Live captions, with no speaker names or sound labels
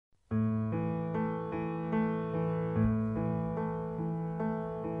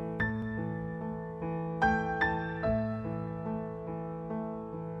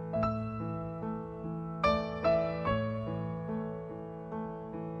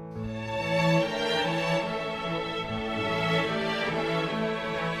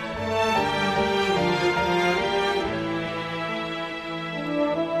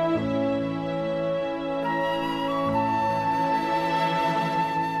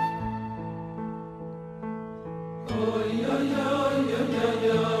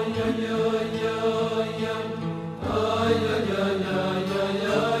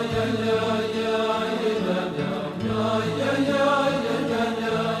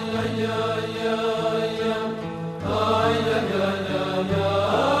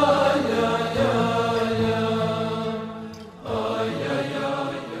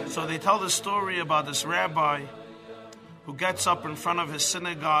So they tell the story about this rabbi who gets up in front of his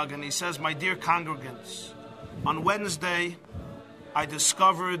synagogue and he says, "My dear congregants, on Wednesday I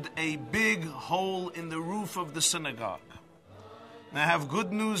discovered a big hole in the roof of the synagogue. And I have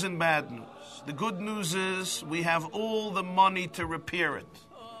good news and bad news. The good news is we have all the money to repair it.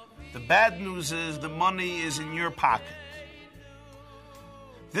 The bad news is the money is in your pocket."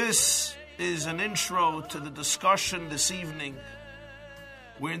 This is an intro to the discussion this evening.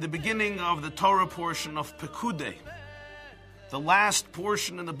 We're in the beginning of the Torah portion of Pekudei, the last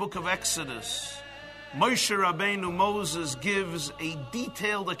portion in the book of Exodus. Moshe Rabbeinu Moses gives a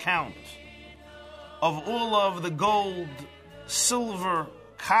detailed account of all of the gold, silver,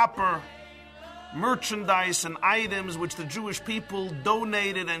 copper, merchandise and items which the Jewish people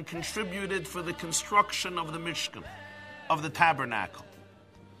donated and contributed for the construction of the Mishkan, of the tabernacle.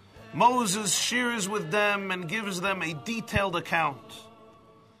 Moses shares with them and gives them a detailed account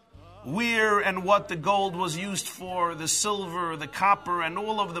where and what the gold was used for, the silver, the copper, and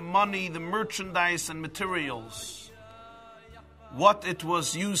all of the money, the merchandise and materials, what it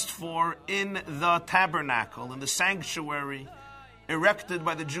was used for in the tabernacle, in the sanctuary erected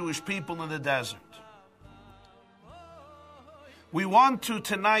by the Jewish people in the desert. We want to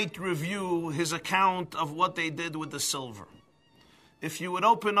tonight review his account of what they did with the silver. If you would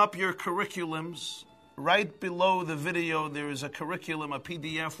open up your curriculums, right below the video there is a curriculum, a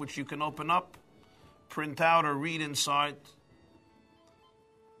PDF, which you can open up, print out, or read inside.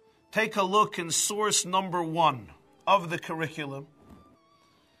 Take a look in source number 1 of the curriculum.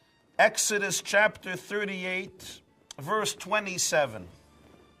 Exodus chapter 38, verse 27.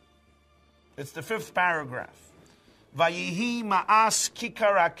 It's the 5th paragraph. Vayihi ma'as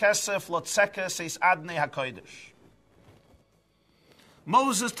kikar hakesef lotzekes es adnei hakodesh.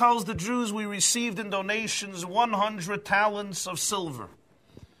 Moses tells the Jews, we received in donations 100 talents of silver,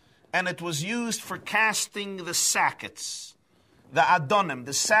 and it was used for casting the sackets, the adonim,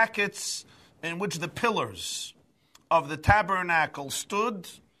 the sackets in which the pillars of the tabernacle stood.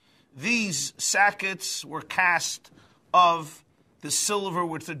 These sackets were cast of the silver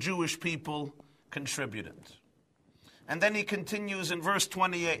which the Jewish people contributed. And then he continues in verse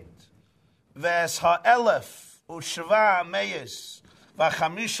 28. Ves ha'elef u'shva meyes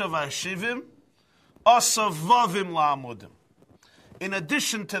v'chamisha v'shivim asavavim la'amudim. In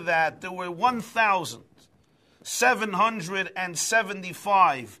addition to that, there were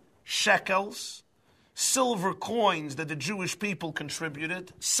 1,775 shekels, silver coins that the Jewish people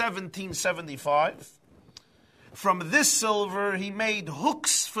contributed, 1775. From this silver, he made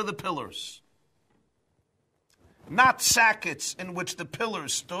hooks for the pillars. Not sackets in which the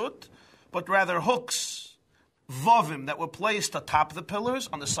pillars stood, but rather hooks, vavim, that were placed atop the pillars,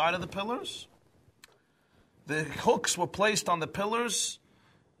 on the side of the pillars. The hooks were placed on the pillars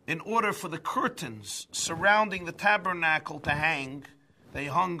in order for the curtains surrounding the tabernacle to hang. They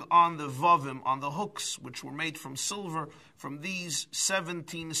hung on the vavim, on the hooks, which were made from silver, from these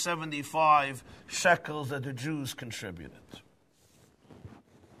 1775 shekels that the Jews contributed.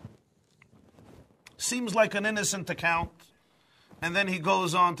 Seems like an innocent account. And then he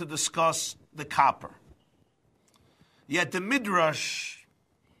goes on to discuss the copper. Yet the Midrash,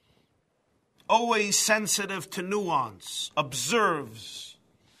 always sensitive to nuance, observes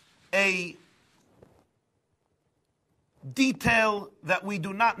a detail that we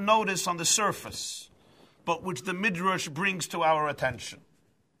do not notice on the surface, but which the Midrash brings to our attention.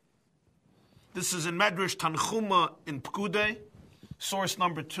 This is in Medrash Tanchuma in Pekudei, source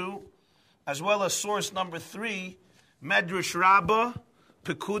number 2, as well as source number 3, Medrash Rabbah,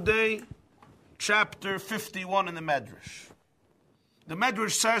 Pekudei, chapter 51 in the Medrash. The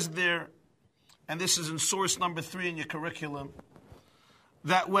Medrash says there, and this is in source number 3 in your curriculum,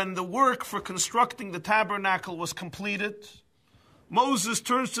 that when the work for constructing the tabernacle was completed, Moses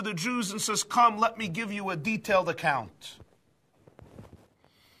turns to the Jews and says, "Come, let me give you a detailed account."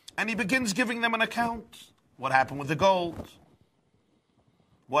 And he begins giving them an account. What happened with the gold?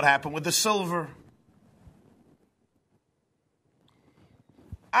 What happened with the silver?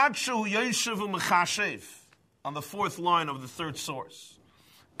 Adshu Yeshiv Mechashev, on the 4th line of the 3rd source.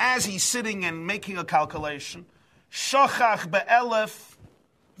 As he's sitting and making a calculation, Shochach be'elef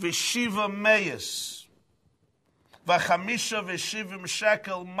v'shiva meyes v'chamisha v'shivim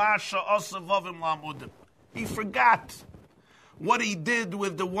shekel masha osavavim lamudim. He forgot what he did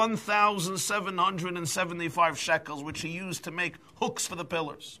with the 1,775 shekels, which he used to make hooks for the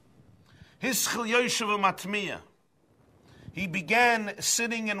pillars. His Chil Yoshev Matmiya. He began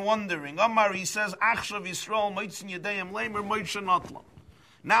sitting and wondering. Amar, he says, Achshav Yisrael Moitzin Yedayim Leimer Moshe Notlam.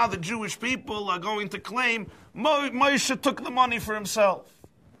 Now the Jewish people are going to claim Moshe took the money for himself.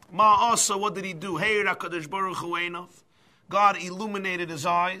 Ma'asa, what did he do? Hey, HaKadosh Baruch Hu Einav. God illuminated his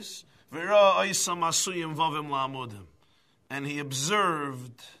eyes. V'ra Oisam Asuyim Vavim La'amudim. And he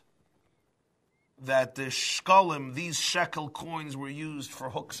observed that the shkalim, these shekel coins, were used for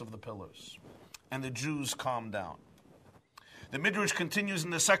hooks of the pillars. And the Jews calmed down. The Midrash continues in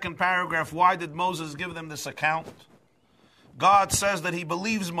the second paragraph. Why did Moses give them this account? God says that he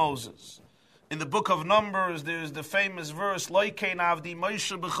believes Moses. In the book of Numbers, there's the famous verse, Loikein avdi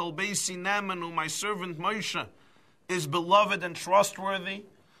Moshe b'chol beisi nemenu, my servant Moshe is beloved and trustworthy.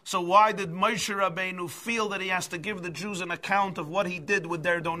 So why did Moshe Rabbeinu feel that he has to give the Jews an account of what he did with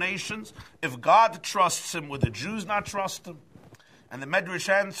their donations? If God trusts him, would the Jews not trust him? And the Medrash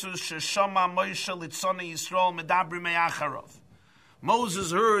answers, Sheshama Moshe litzoni Yisrael medabri me'acharov.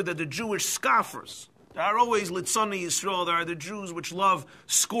 Moses heard that the Jewish scoffers, there are always litzoni Yisrael, there are the Jews which love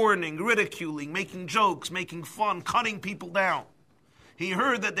scorning, ridiculing, making jokes, making fun, cutting people down. He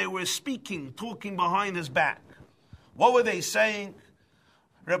heard that they were talking behind his back. What were they saying?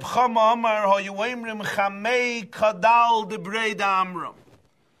 Reb Chama Amar Hoyuemrim Chamei Kadal Debrei da Amram.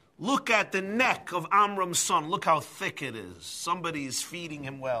 Look at the neck of Amram's son. Look how thick it is. Somebody is feeding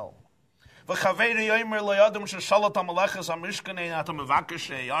him well.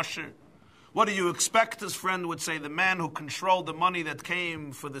 What do you expect? His friend would say, the man who controlled the money that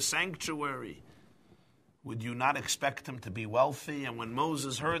came for the sanctuary. Would you not expect him to be wealthy? And when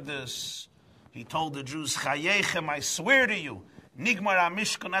Moses heard this, he told the Jews, Chayechem, I swear to you, Nigmar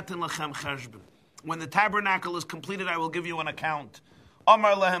HaMishkan etin lechem cheshbon. When the tabernacle is completed, I will give you an account.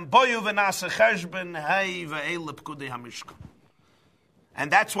 Amar lehem boyu v'nase cheshbon hey ve'ele Pekudei HaMishkan.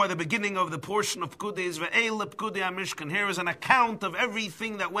 And that's why the beginning of the portion of Pekudei is ve'ele Pekudei HaMishkan. Here is an account of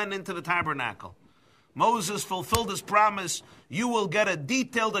everything that went into the tabernacle. Moses fulfilled his promise. You will get a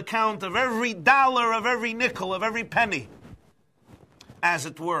detailed account of every dollar, of every nickel, of every penny, as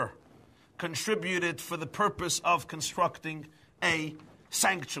it were, contributed for the purpose of constructing a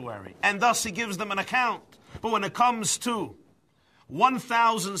sanctuary. And thus he gives them an account. But when it comes to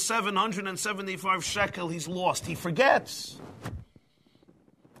 1,775 shekel, he's lost. He forgets.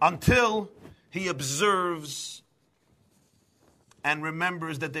 Until he observes and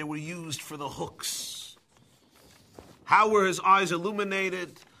remembers that they were used for the hooks. How were his eyes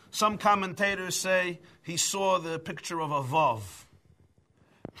illuminated? Some commentators say he saw the picture of a vav.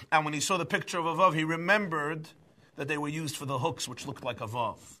 And when he saw the picture of a vav, he remembered that they were used for the hooks, which looked like a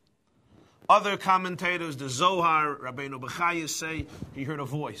vav. Other commentators, the Zohar, Rabbeinu Bechaya, say he heard a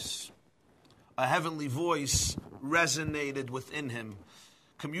voice. A heavenly voice resonated within him,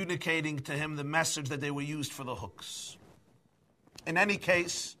 communicating to him the message that they were used for the hooks. In any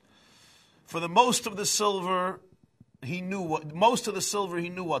case, for the most of the silver, he knew what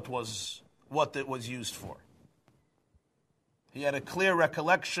it was used for. He had a clear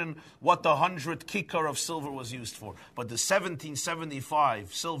recollection what the 100 kikar of silver was used for. But the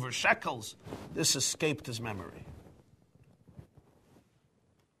 1775 silver shekels, this escaped his memory.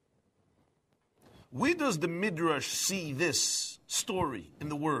 Where does the Midrash see this story in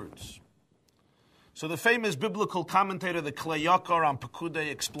the words? So the famous biblical commentator, the Klei Yakar on Pekudei,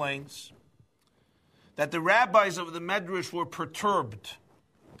 explains that the rabbis of the Midrash were perturbed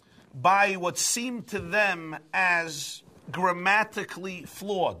by what seemed to them as grammatically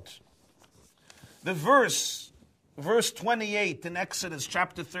flawed. The verse 28 in Exodus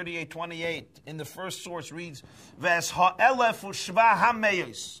chapter 38, 28, in the first source reads, Ves ha'elef u'shva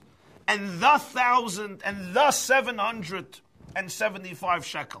ha'meyos, and the 1,000 and the 775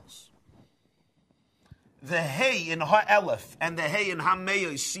 shekels. The hay in ha'elef and the hay in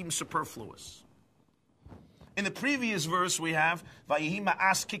ha'meyos seem superfluous. In the previous verse we have, Vayihi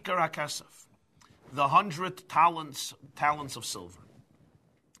ma'as kikar ha'kasef, the 100 talents of silver.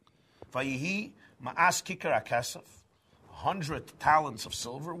 Vayihi ma'as kikar ha'kasef, 100 talents of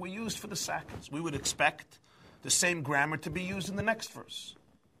silver were used for the sackets. We would expect the same grammar to be used in the next verse.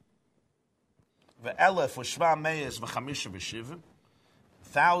 Ve'elef u'shva meyes v'chamisha v'shivim,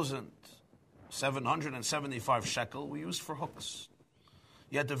 1,775 shekel were used for hooks.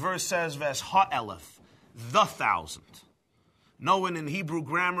 Yet the verse says, Ves ha'elef, the 1,000. Known in Hebrew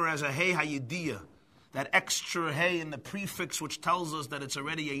grammar as a hey hayidiyah, that extra hey in the prefix which tells us that it's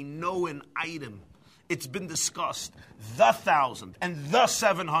already a known item. It's been discussed. The 1,000 and the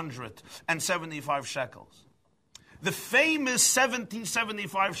 775 shekels. The famous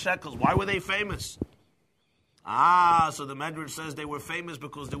 1775 shekels. Why were they famous? So the Medrash says they were famous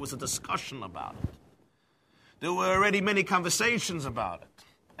because there was a discussion about it. There were already many conversations about it.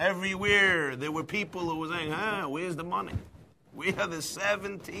 Everywhere there were people who were saying, where's the money? We have the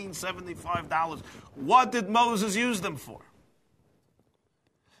 $1775. What did Moses use them for?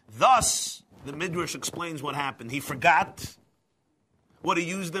 Thus, the Midrash explains what happened. He forgot what he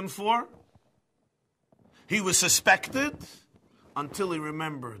used them for. He was suspected until he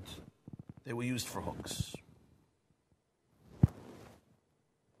remembered they were used for hooks.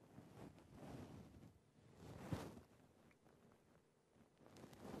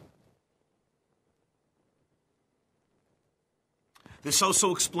 This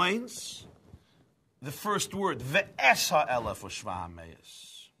also explains the first word, ve'es ha'elef u'shva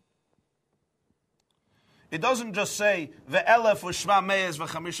ha'meis. It doesn't just say ve'elef u'shva ha'meis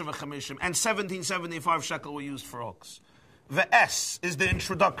v'chamisha v'chamishim, and 1775 shekel were used for hooks. Ve'es is the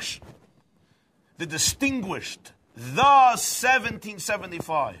introduction, the distinguished, the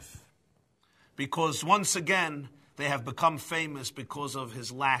 1775. Because once again, they have become famous because of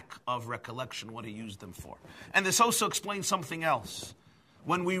his lack of recollection, what he used them for. And this also explains something else.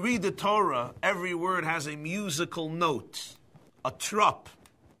 When we read the Torah, every word has a musical note, a trup,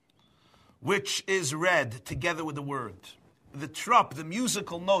 which is read together with the word. The trup, the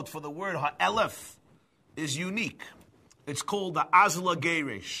musical note for the word ha'elef, is unique. It's called the azla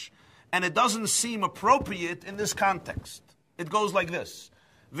gerish. And it doesn't seem appropriate in this context. It goes like this.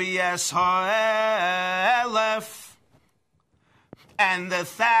 V'yes ha'elef. And the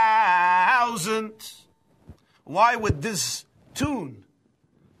 1,000. Why would this tune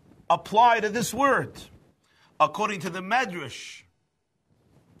apply to this word? According to the Medrash,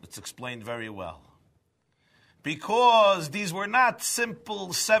 it's explained very well. Because these were not simple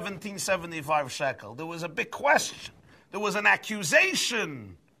 1775 shekel. There was a big question. There was an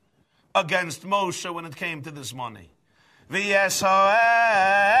accusation against Moshe when it came to this money. V'yes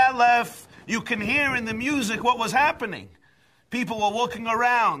ha'elef. You can hear in the music what was happening. People were walking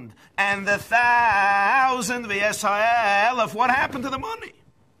around, and the 1,000, v'yes ha'elef, what happened to the money?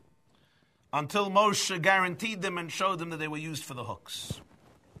 Until Moshe guaranteed them and showed them that they were used for the hooks.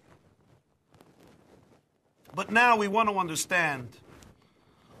 But now we want to understand,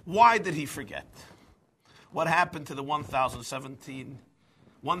 why did he forget? What happened to the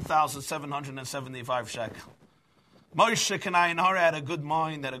 1,775 shekel? Moshe Kanayinhara had a good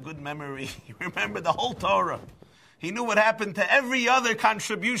mind, had a good memory. He remembered the whole Torah. He knew what happened to every other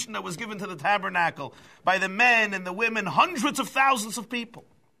contribution that was given to the tabernacle by the men and the women, hundreds of thousands of people.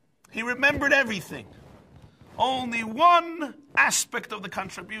 He remembered everything. Only one aspect of the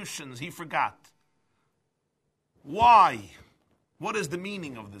contributions he forgot. Why? What is the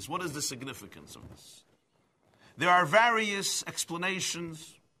meaning of this? What is the significance of this? There are various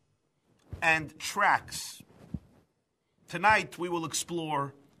explanations and tracks. Tonight we will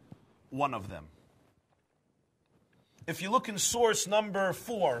explore one of them. If you look in source number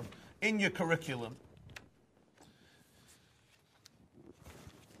 4 in your curriculum,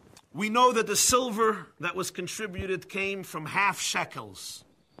 we know that the silver that was contributed came from half shekels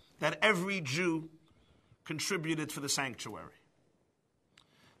that every Jew contributed for the sanctuary.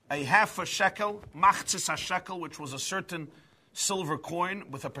 A half a shekel, machzis a shekel, which was a certain silver coin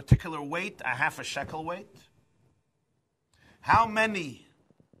with a particular weight, a half a shekel weight. How many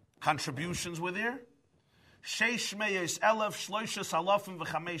contributions were there?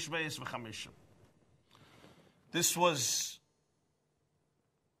 This was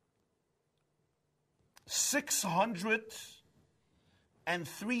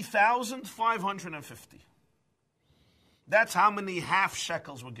 603,550. That's how many half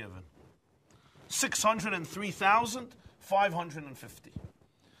shekels were given. 603,550.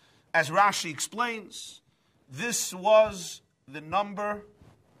 As Rashi explains, this was the number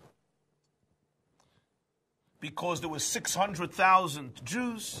because there was 600,000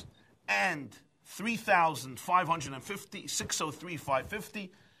 Jews and 3,550,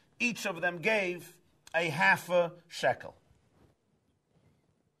 603,550. Each of them gave a half a shekel.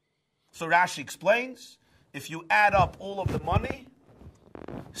 So Rashi explains, if you add up all of the money,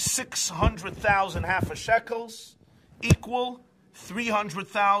 600,000 half a shekels equal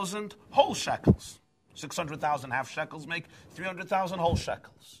 300,000 whole shekels. 600,000 half shekels make 300,000 whole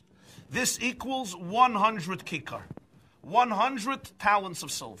shekels. This equals 100 kikar, 100 talents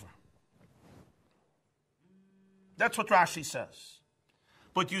of silver. That's what Rashi says.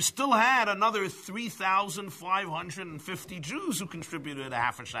 But you still had another 3,550 Jews who contributed a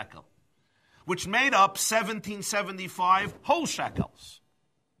half a shekel, which made up 1775 whole shekels.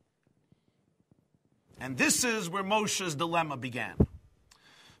 And this is where Moshe's dilemma began.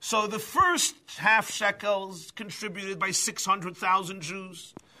 So the first half shekels contributed by 600,000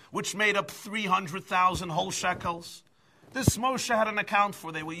 Jews, which made up 300,000 whole shekels. This Moshe had an account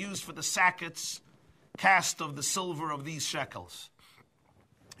for. They were used for the sackets cast of the silver of these shekels,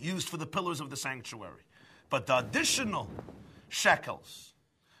 used for the pillars of the sanctuary. But the additional shekels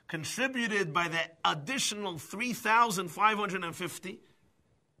contributed by the additional 3,550,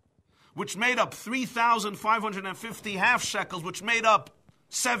 which made up 3,550 half shekels, which made up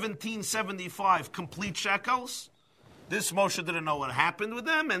 1775 complete shekels. This Moshe didn't know what happened with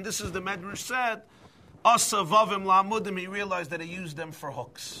them, and this is the Medrash said, Asa vavim la'amudim, he realized that he used them for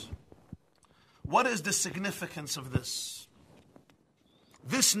hooks. What is the significance of this?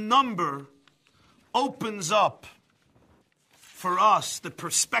 This number opens up for us the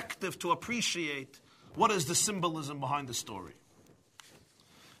perspective to appreciate what is the symbolism behind the story.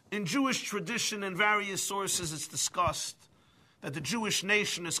 In Jewish tradition and various sources, it's discussed that the Jewish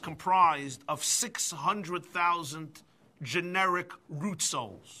nation is comprised of 600,000 generic root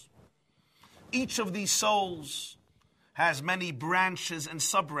souls. Each of these souls has many branches and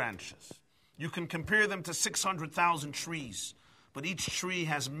sub-branches. You can compare them to 600,000 trees, but each tree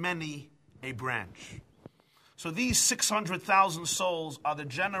has many a branch. So these 600,000 souls are the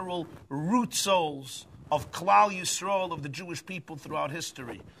general root souls of Klal Yisrael, of the Jewish people throughout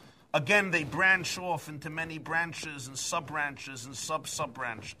history. Again, they branch off into many branches and sub-branches and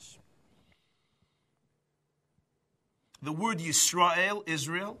sub-sub-branches. The word Yisrael,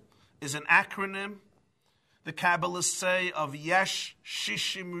 Israel, is an acronym, the Kabbalists say, of Yesh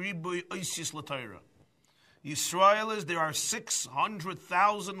Shishim Ribuy Oisis LaTorah. Yisrael is, there are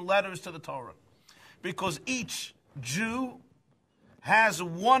 600,000 letters to the Torah, because each Jew has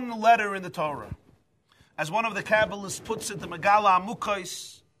one letter in the Torah. As one of the Kabbalists puts it, the Megala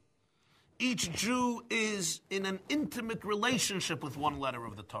Amukais, each Jew is in an intimate relationship with one letter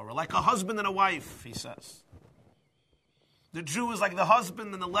of the Torah, like a husband and a wife, he says. The Jew is like the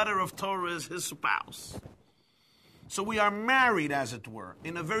husband, and the letter of Torah is his spouse. So we are married, as it were,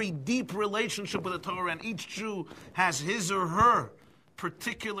 in a very deep relationship with the Torah, and each Jew has his or her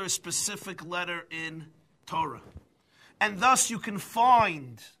particular specific letter in Torah. And thus you can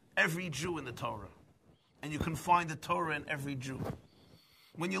find every Jew in the Torah, and you can find the Torah in every Jew.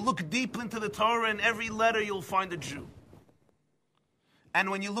 When you look deep into the Torah, in every letter you'll find a Jew. And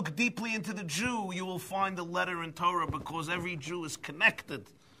when you look deeply into the Jew, you will find a letter in Torah, because every Jew is connected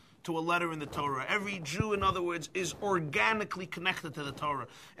to a letter in the Torah. Every Jew, in other words, is organically connected to the Torah.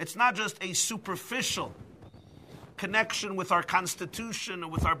 It's not just a superficial connection with our Constitution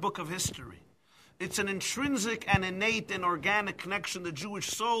or with our book of history. It's an intrinsic and innate and organic connection. The Jewish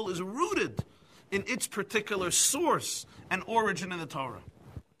soul is rooted in its particular source and origin in the Torah.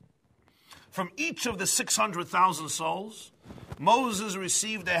 From each of the 600,000 souls, Moses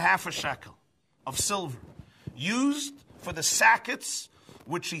received a half a shekel of silver, used for the sackets,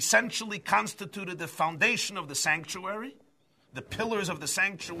 which essentially constituted the foundation of the sanctuary. The pillars of the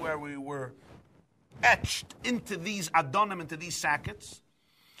sanctuary were etched into these adonim, into these sackets,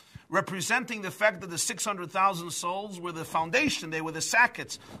 representing the fact that the 600,000 souls were the foundation. They were the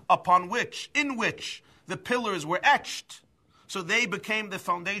sackets in which the pillars were etched. So they became the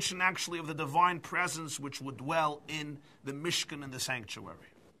foundation, actually, of the divine presence which would dwell in the Mishkan and the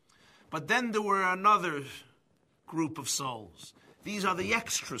sanctuary. But then there were another group of souls. These are the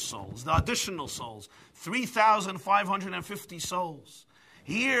extra souls, the additional souls, 3,550 souls.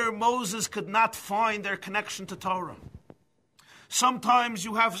 Here, Moses could not find their connection to Torah. Sometimes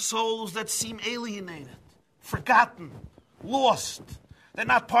you have souls that seem alienated, forgotten, lost. They're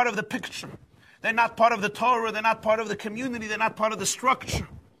not part of the picture. They're not part of the Torah. They're not part of the community. They're not part of the structure.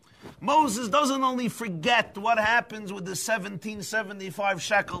 Moses doesn't only forget what happens with the 1775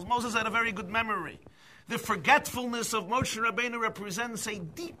 shekels. Moses had a very good memory. The forgetfulness of Moshe Rabbeinu represents a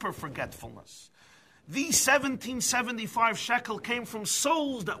deeper forgetfulness. These 1775 shekel came from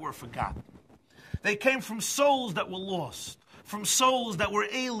souls that were forgotten. They came from souls that were lost, from souls that were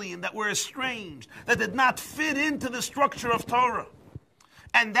alien, that were estranged, that did not fit into the structure of Torah.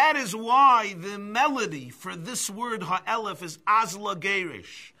 And that is why the melody for this word ha'elef is azla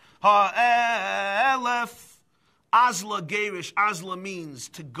gerish. Ha'elef, azla gerish. Azla means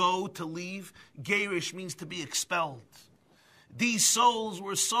to go, to leave. Gerish means to be expelled. These souls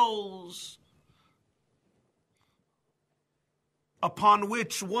were souls upon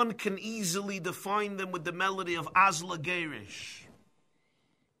which one can easily define them with the melody of azla gerish.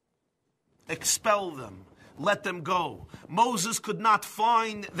 Expel them. Let them go. Moses could not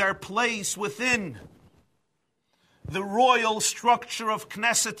find their place within the royal structure of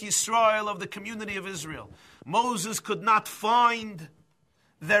Knesset Yisrael, of the community of Israel. Moses could not find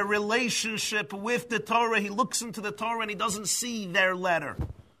their relationship with the Torah. He looks into the Torah and he doesn't see their letter,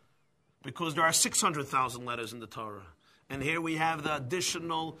 because there are 600,000 letters in the Torah. And here we have the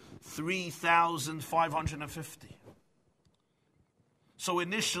additional 3,550. So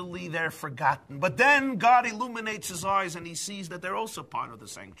initially they're forgotten. But then God illuminates his eyes and he sees that they're also part of the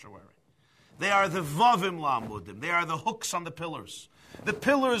sanctuary. They are the vavim la'amudim. They are the hooks on the pillars. The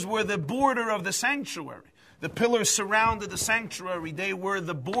pillars were the border of the sanctuary. The pillars surrounded the sanctuary. They were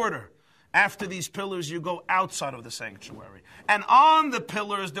the border. After these pillars, you go outside of the sanctuary. And on the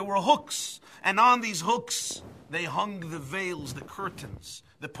pillars, there were hooks. And on these hooks, they hung the veils, the curtains,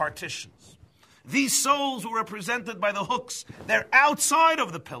 the partitions. These souls were represented by the hooks. They're outside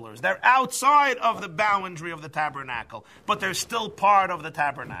of the pillars. They're outside of the boundary of the tabernacle. But they're still part of the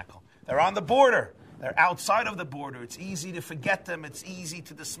tabernacle. They're on the border. They're outside of the border. It's easy to forget them. It's easy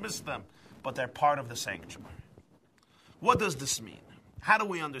to dismiss them. But they're part of the sanctuary. What does this mean? How do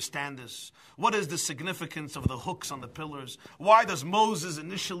we understand this? What is the significance of the hooks on the pillars? Why does Moses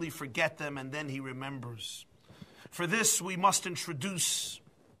initially forget them and then he remembers? For this, we must introduce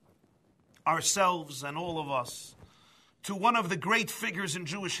ourselves and all of us to one of the great figures in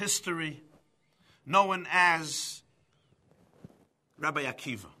Jewish history, known as Rabbi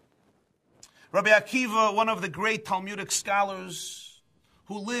Akiva. Rabbi Akiva, one of the great Talmudic scholars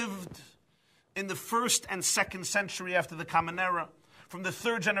who lived in the 1st and 2nd century after the Common Era, from the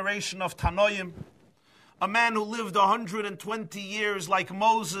 3rd generation of Tanoim, a man who lived 120 years like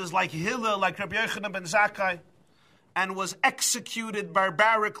Moses, like Hillel, like Rabbi Yochanan ben Zakkai, and was executed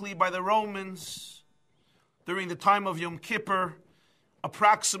barbarically by the Romans during the time of Yom Kippur,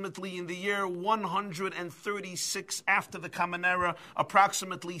 approximately in the year 136 after the Common Era,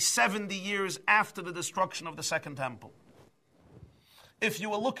 approximately 70 years after the destruction of the Second Temple. If you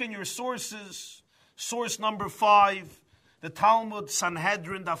will look in your sources, source number 5, the Talmud,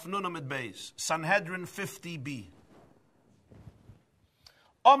 Sanhedrin, Daf Nun Amud Beis, Sanhedrin 50b.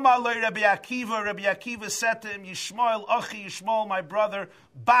 Amalei Rabbi Akiva said to him, Yishmael Achi, Yishmael my brother,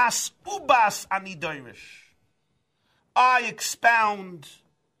 Bas Ubas Ani Doirish. I expound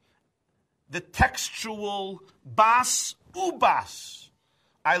the textual Bas Ubas.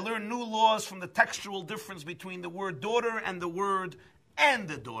 I learn new laws from the textual difference between the word daughter and the word and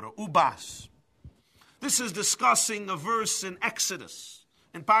the daughter, Ubas. This is discussing a verse in Exodus,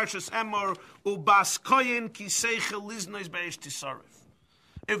 in Parshas Emor, Ubas Koyin Kiseichel Liznois Beish Tisarif.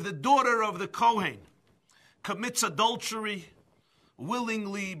 If the daughter of the Kohen commits adultery,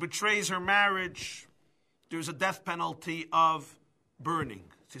 willingly betrays her marriage, there's a death penalty of burning,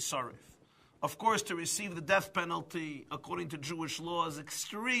 tisarif. Of course, to receive the death penalty, according to Jewish law, is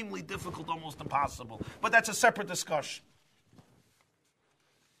extremely difficult, almost impossible. But that's a separate discussion.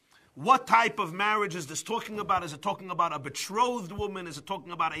 What type of marriage is this talking about? Is it talking about a betrothed woman? Is it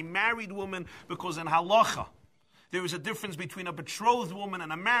talking about a married woman? Because in halacha, there is a difference between a betrothed woman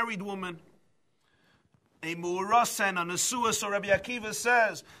and a married woman. A mu'urasa and a nesuah. So Rabbi Akiva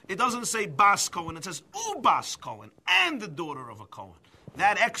says, it doesn't say Bas Kohen, it says Ubas Kohen, and the daughter of a Kohen.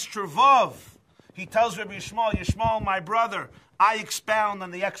 That extra vav, he tells Rabbi Yishmael, my brother, I expound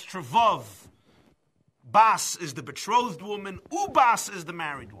on the extra vav. Bas is the betrothed woman, Ubas is the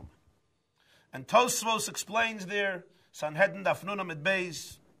married woman. And Tosfos explains there, Sanhedrin Daf Nun Amud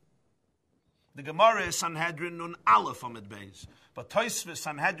Beis. The Gemara is Sanhedrin Nun Aleph Amud Beis. But Tosfos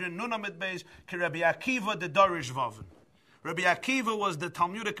Sanhedrin Nun Amud Beis, ki Rabbi Akiva the Dorish Vavin. Rabbi Akiva was the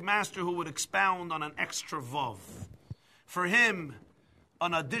Talmudic master who would expound on an extra vav. For him,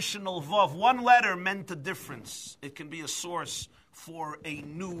 an additional vav, one letter meant a difference. It can be a source for a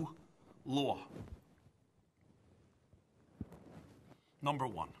new law. Number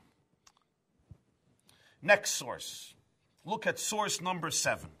 1. Next source. Look at source number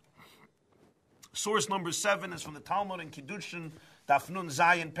 7. Source number 7 is from the Talmud in Kiddushin, Daf Nun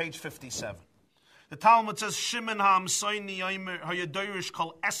Zayin, page 57. The Talmud says, Shimon ha'amsoini yomer ha'yadorish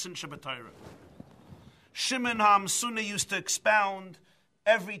kol esen shebetorah. Shimon ha'amsuni used to expound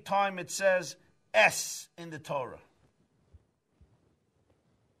every time it says es in the Torah.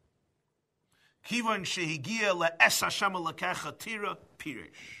 Kivon shehigia le'es Hashem alakecha tira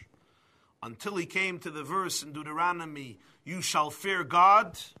pirish. Until he came to the verse in Deuteronomy, you shall fear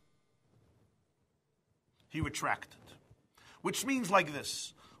God, he retracted. Which means like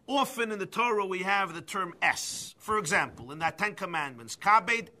this. Often in the Torah we have the term es. For example, in that 10 Commandments,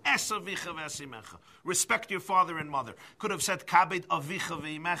 Kabed es avicha ve'esimecha. Respect your father and mother. Could have said Kabed avicha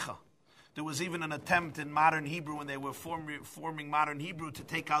ve'imecha. There was even an attempt in modern Hebrew when they were forming modern Hebrew to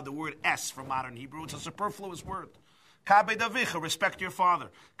take out the word es from modern Hebrew. It's a superfluous word. Kabed avicha, respect your father.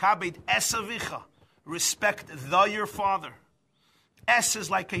 Kabed es avicha, respect your father. Es is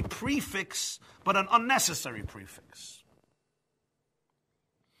like a prefix, but an unnecessary prefix.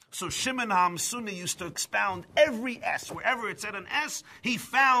 So Shimon HaSuni used to expound every S. Wherever it said an S, he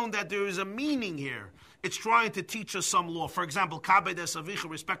found that there is a meaning here. It's trying to teach us some law. For example, Kabed es avicha,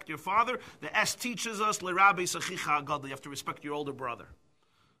 respect your father. The S teaches us, L'Rabbi Sachicha Agadol, you have to respect your older brother.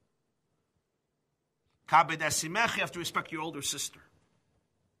 Kabed es imech, you have to respect your older sister.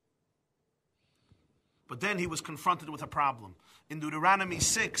 But then he was confronted with a problem. In Deuteronomy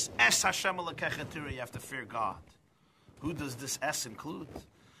 6, Es Hashem Elokecha Tirah, you have to fear God. Who does this S include?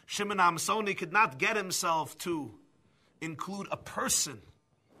 Shimon HaSuni could not get himself to include a person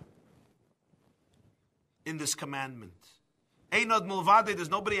in this commandment. Einod Mulvade, there's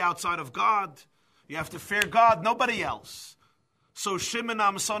nobody outside of God. You have to fear God, nobody else. So Shimon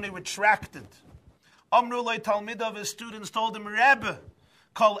HaSuni retracted. Amru Loi Talmidav, his students told him, Rebbe,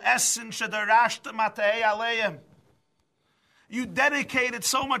 Kol Esin Shedarashta Matei Aleim. You dedicated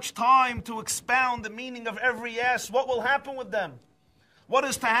so much time to expound the meaning of every S. What will happen with them? What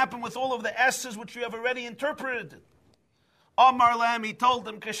is to happen with all of the S's which you have already interpreted? Amar Lehem, he told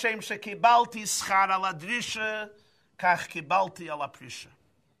them, Kashem shekibalti schar ala drisha, kach kibalti ala prisha.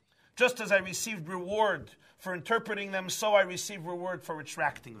 Just as I received reward for interpreting them, so I received reward for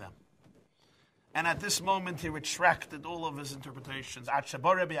retracting them. And at this moment, he retracted all of his interpretations. At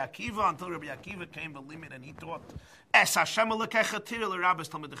Shabbat Rabbi Akiva, until Rabbi Akiva came the limit and he taught, Es Hashem Elokecha Tirah l'Rabbis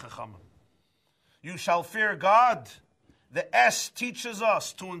Talmidei Chachamim. You shall fear God. The S teaches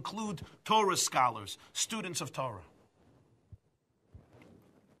us to include Torah scholars, students of Torah.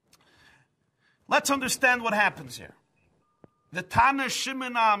 Let's understand what happens here. The Tana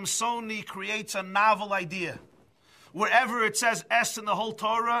Shimon HaSuni creates a novel idea. Wherever it says S in the whole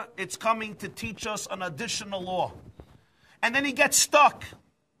Torah, it's coming to teach us an additional law. And then he gets stuck.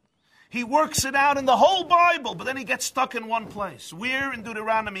 He works it out in the whole Bible, but then he gets stuck in one place. We're in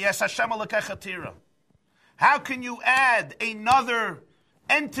Deuteronomy, Es Hashem Elokecha Tirah. How can you add another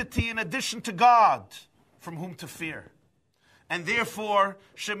entity in addition to God from whom to fear? And therefore,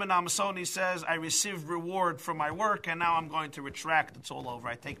 Shimon HaSuni says, I received reward for my work, and now I'm going to retract. It's all over.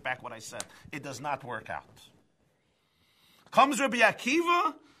 I take back what I said. It does not work out. Comes Rabbi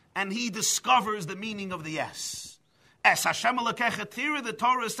Akiva, and he discovers the meaning of the S. Es Hashem Elokecha Tirah, the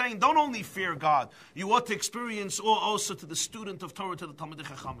Torah is saying, don't only fear God, you ought to experience awe also to the student of Torah, to the Talmidei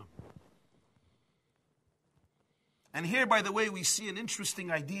Chachamim. And here, by the way, we see an interesting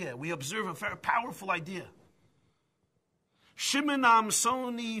idea. We observe a very powerful idea. Shimon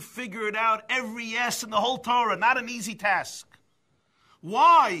HaSuni figured out every S in the whole Torah, not an easy task.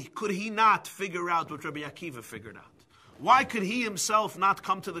 Why could he not figure out what Rabbi Akiva figured out? Why could he himself not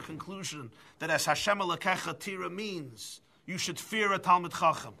come to the conclusion that as Hashem Elokecha Tirah means you should fear a Talmid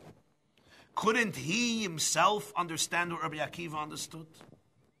Chacham? Couldn't he himself understand what Rabbi Akiva understood?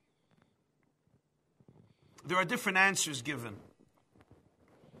 There are different answers given.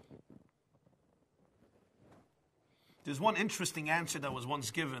 There's one interesting answer that was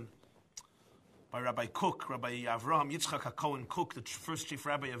once given by Rabbi Kook, Rabbi Avraham Yitzchak HaKohen Kook, the first chief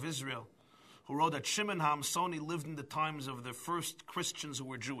rabbi of Israel, who wrote that Shimon HaSuni lived in the times of the first Christians who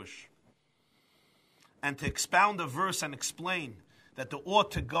were Jewish. And to expound a verse and explain that the awe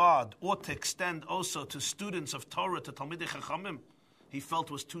to God ought to extend also to students of Torah, to Talmidei Chachamim, he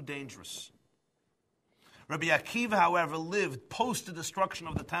felt was too dangerous. Rabbi Akiva, however, lived post the destruction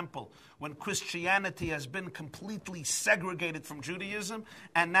of the temple, when Christianity has been completely segregated from Judaism,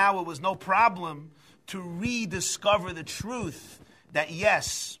 and now it was no problem to rediscover the truth that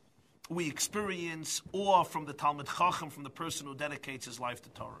yes, we experience awe from the Talmid Chacham, from the person who dedicates his life to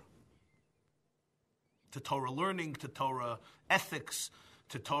Torah learning, to Torah ethics,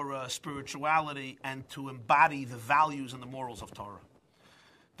 to Torah spirituality, and to embody the values and the morals of Torah.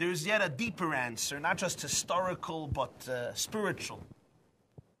 There's yet a deeper answer, not just historical, but spiritual.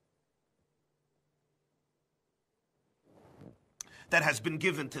 That has been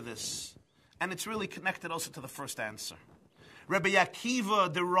given to this. And it's really connected also to the first answer. Rabbi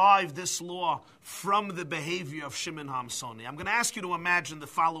Akiva derived this law from the behavior of Shimon HaSuni. I'm going to ask you to imagine the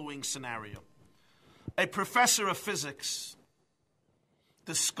following scenario. A professor of physics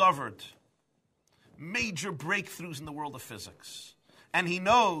discovered major breakthroughs in the world of physics. And he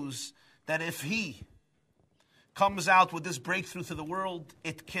knows that if he comes out with this breakthrough to the world,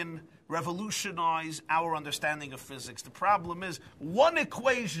 it can revolutionize our understanding of physics. The problem is, one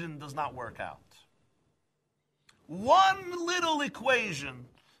equation does not work out. One little equation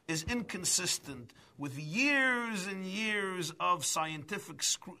is inconsistent with years and years of scientific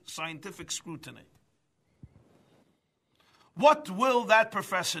scrutiny. What will that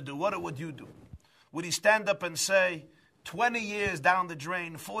professor do? What would you do? Would he stand up and say, 20 years down the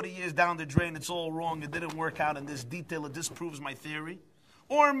drain, 40 years down the drain, it's all wrong, it didn't work out in this detail, it disproves my theory?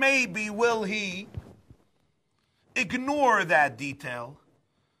 Or maybe will he ignore that detail?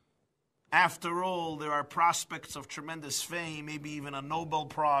 After all, there are prospects of tremendous fame, maybe even a Nobel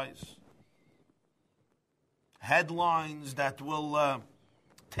Prize. Headlines that will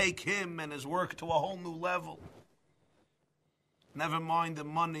take him and his work to a whole new level. Never mind the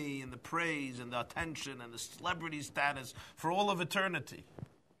money and the praise and the attention and the celebrity status for all of eternity.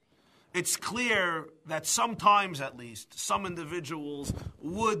 It's clear that sometimes, at least, some individuals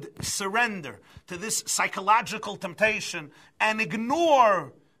would surrender to this psychological temptation and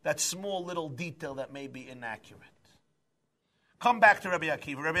ignore that small little detail that may be inaccurate. Come back to Rabbi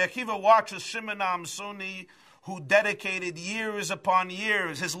Akiva. Rabbi Akiva watches Shimon HaMsoni, who dedicated years upon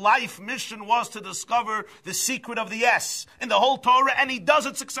years. His life mission was to discover the secret of the S in the whole Torah, and he does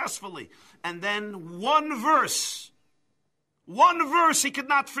it successfully. And then one verse he could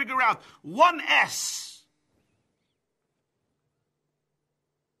not figure out, one S.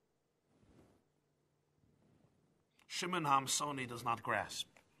 Shimon HaMsoni does not grasp.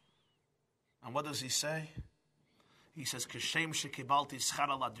 And what does he say? He says, "Kishem shekibalti schar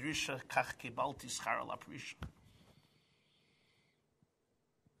al adrisha, kach kibalti schar al aprisha."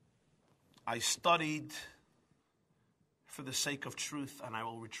 I studied for the sake of truth, and I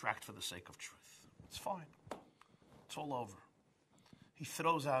will retract for the sake of truth. It's fine. It's all over. He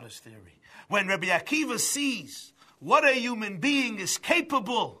throws out his theory. When Rabbi Akiva sees what a human being is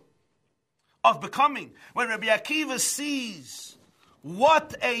capable of becoming, when Rabbi Akiva sees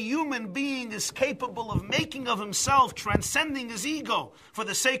what a human being is capable of making of himself, transcending his ego for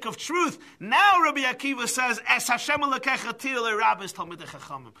the sake of truth, now Rabbi Akiva says, "Es Hashem Elokecha tir le'rabbis talmidei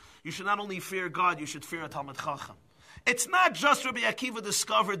chachamim." You should not only fear God, you should fear a Talmid Chacham. It's not just Rabbi Akiva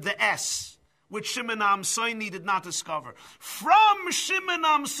discovered the S, which Shimon HaMsoni did not discover. From Shimon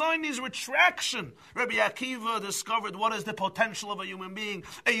HaMsoni's retraction, Rabbi Akiva discovered what is the potential of a human being.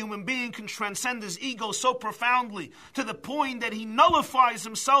 A human being can transcend his ego so profoundly to the point that he nullifies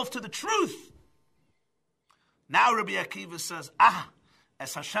himself to the truth. Now Rabbi Akiva says,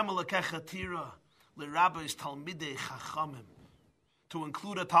 Es Hashem Elokecha tira l'rabbis talmidei chachamim. To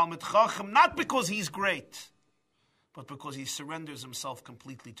include a Talmid Chacham, not because he's great, but because he surrenders himself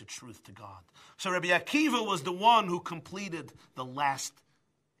completely to truth, to God. So Rabbi Akiva was the one who completed the last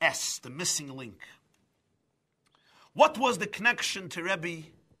S, the missing link. What was the connection to Rabbi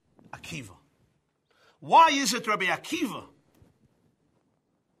Akiva? Why is it Rabbi Akiva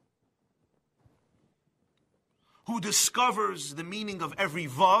who discovers the meaning of every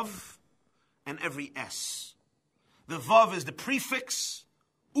Vav and every S? The Vav is the prefix,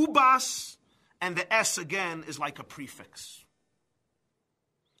 ubas, and the S again is like a prefix.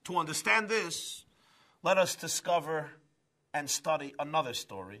 To understand this, let us discover and study another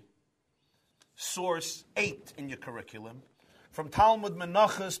story. Source 8 in your curriculum. From Talmud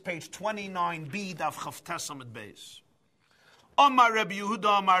Menachos, page 29b, Daf Chavtes Amud Beis. Amar Rabbi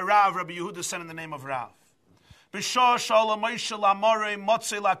Yehuda, Amar Rav, Rabbi Yehuda said in the name of Rav. B'shah shalom Moshe la'amare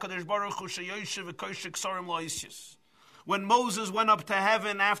motzei la'kadosh baruch hu sheyoshev v'koshek sorim lo'isyus. When Moses went up to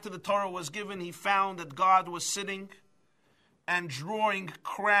heaven after the Torah was given, he found that God was sitting and drawing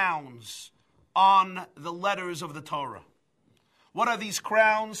crowns on the letters of the Torah. What are these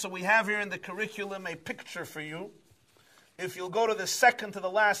crowns? So we have here in the curriculum a picture for you. If you'll go to the second to the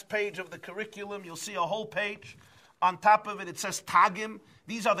last page of the curriculum, you'll see a whole page. On top of it, it says Tagim.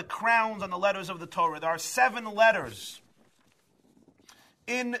 These are the crowns on the letters of the Torah. There are 7 letters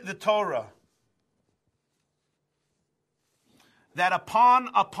in the Torah that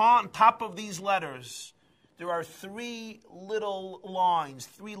upon top of these letters, there are 3 little lines,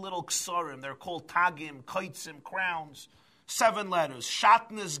 3 little ksarim. They're called Tagim, Kaitzim, crowns. 7 letters.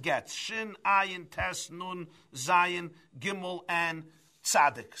 Shatnez gets. Shin, Ayin, Tes, Nun, Zayin, Gimel, and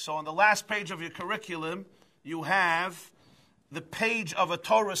Tzadik. So on the last page of your curriculum, you have the page of a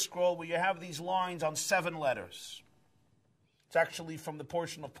Torah scroll where you have these lines on 7 letters. It's actually from the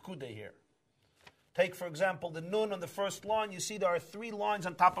portion of Pekudei here. Take, for example, the Nun on the first line. You see there are 3 lines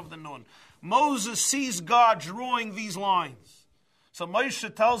on top of the Nun. Moses sees God drawing these lines. So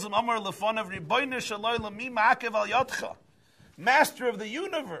Moshe tells him, Amar lefonav ribono shel olam mi ma'akev al yadcha. Master of the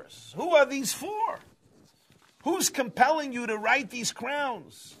universe, who are these for? Who's compelling you to write these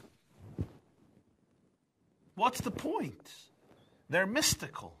crowns? What's the point? They're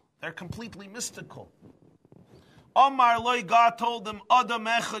mystical. They're completely mystical. Omar loy, God told them, Adam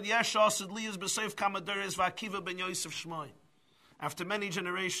echad yesh asid liyas b'seif kamaderes v'Akiva ben Yosef shmoi. After many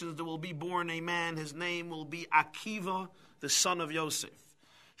generations, there will be born a man. His name will be Akiva, the son of Yosef.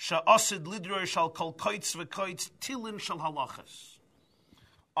 Sha'asid lidroi shal kol koitz v'koitz tilin shal halachas.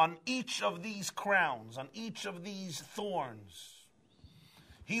 On each of these crowns, on each of these thorns,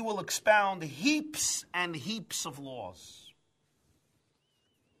 he will expound heaps and heaps of laws.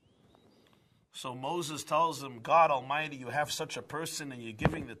 So Moses tells him, God Almighty, you have such a person and you're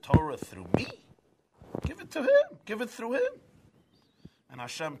giving the Torah through me? Give it to him. Give it through him. And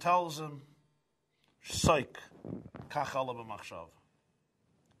Hashem tells him, Soik, kach ala b'machshav.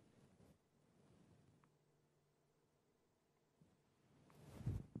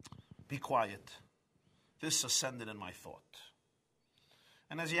 Be quiet. This ascended in my thought.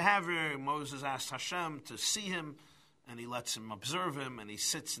 And as you have here, Moses asked Hashem to see him, and he lets him observe him, and he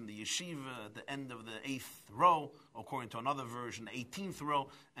sits in the yeshiva at the end of the 8th row, according to another version, the 18th row,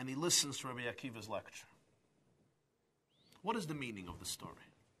 and he listens to Rabbi Akiva's lecture. What is the meaning of the story?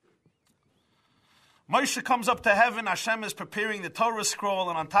 Moshe comes up to heaven, Hashem is preparing the Torah scroll,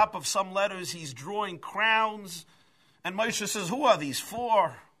 and on top of some letters he's drawing crowns, and Moshe says, who are these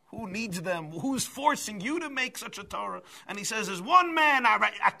for? Who needs them? Who's forcing you to make such a Torah? And he says, there's one man,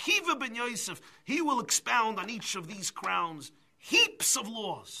 Akiva ben Yosef, he will expound on each of these crowns heaps of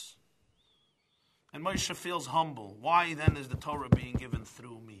laws. And Moshe feels humble. Why then is the Torah being given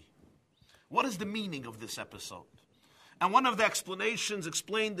through me? What is the meaning of this episode? And one of the explanations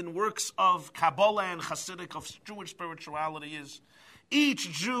explained in works of Kabbalah and Hasidic, of Jewish spirituality, is each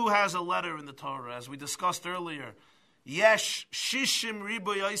Jew has a letter in the Torah. As we discussed earlier, Yesh Shishim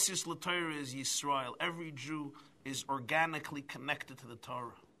Ribo Yosis LaTorah is Yisrael. Every Jew is organically connected to the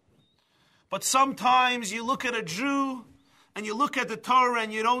Torah. But sometimes you look at a Jew and you look at the Torah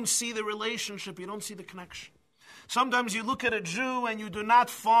and you don't see the relationship, you don't see the connection. Sometimes you look at a Jew and you do not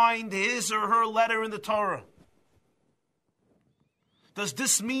find his or her letter in the Torah. Does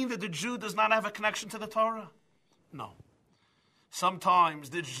this mean that the Jew does not have a connection to the Torah? No.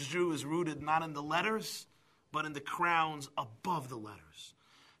 Sometimes the Jew is rooted not in the letters, but in the crowns above the letters.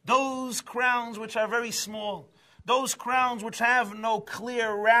 Those crowns which are very small, those crowns which have no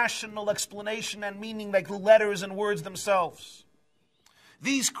clear, rational explanation and meaning like the letters and words themselves.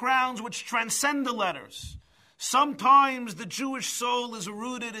 These crowns which transcend the letters. Sometimes the Jewish soul is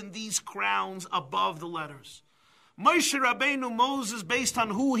rooted in these crowns above the letters. Moshe Rabbeinu, Moses, based on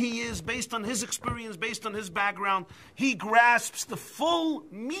who he is, based on his experience, based on his background, he grasps the full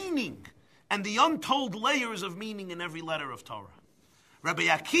meaning and the untold layers of meaning in every letter of Torah. Rabbi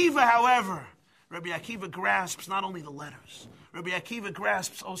Akiva, however, Rabbi Akiva grasps not only the letters, Rabbi Akiva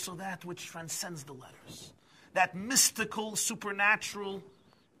grasps also that which transcends the letters. That mystical, supernatural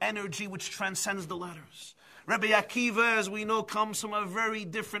energy which transcends the letters. Rabbi Akiva, as we know, comes from a very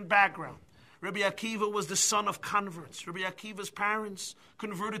different background. Rabbi Akiva was the son of converts. Rabbi Akiva's parents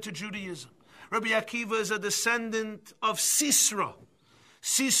converted to Judaism. Rabbi Akiva is a descendant of Sisra.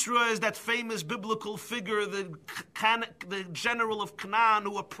 Sisra is that famous biblical figure, the general of Canaan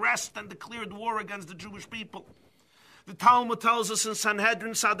who oppressed and declared war against the Jewish people. The Talmud tells us in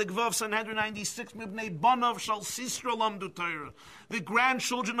Sanhedrin, Sadik Vav, Sanhedrin 96, Mibnei Banav shal Sisra lamdu Torah. The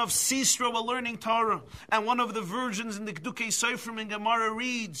grandchildren of Sisra were learning Torah. And one of the versions in the Gdukei Seifrim in Gemara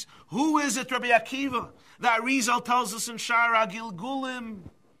reads, who is it, Rabbi Akiva? The Arizal tells us in Shara Gilgulim,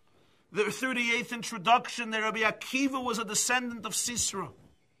 the 38th introduction, that Rabbi Akiva was a descendant of Sisra.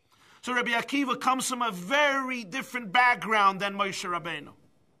 So Rabbi Akiva comes from a very different background than Moshe Rabbeinu.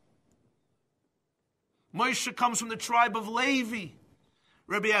 Moshe comes from the tribe of Levi.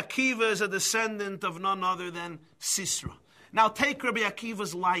 Rabbi Akiva is a descendant of none other than Sisra. Now take Rabbi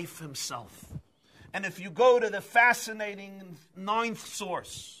Akiva's life himself. And if you go to the fascinating 9th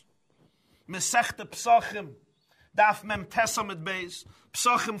source, Mesechta Psachim, Daf Mem Tesamid Beis,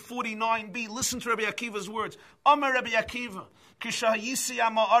 Psachim 49b, listen to Rabbi Akiva's words. Amar Rabbi Akiva, Kishahayisi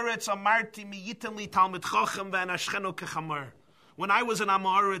ama aretz amarti mi yitem li talmid chacham ve'anashchenu kechamar. When I was in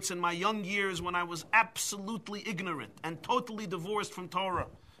Amoritz in my young years, when I was absolutely ignorant and totally divorced from Torah,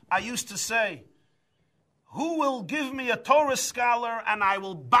 I used to say, who will give me a Torah scholar and I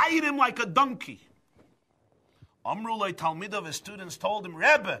will bite him like a donkey? Amrulay Talmidav, his students told him,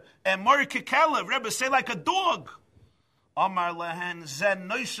 Rebbe, Emor Kekelev, Rebbe, say like a dog. Amar lehen, zen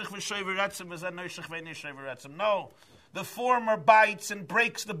noishich v'shoiveretzim, v'zen noishich v'nei. No, the former bites and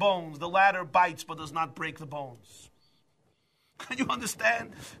breaks the bones. The latter bites but does not break the bones. Can you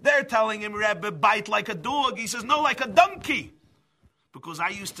understand? They're telling him, Rebbe, bite like a dog. He says, no, like a donkey. Because I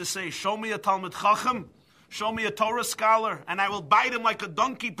used to say, show me a Talmud Chacham, show me a Torah scholar, and I will bite him like a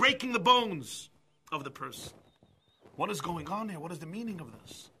donkey, breaking the bones of the person. What is going on here? What is the meaning of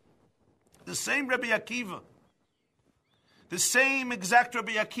this? The same Rabbi Akiva The same exact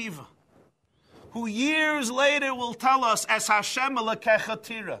Rabbi Akiva, who years later will tell us, as Hashem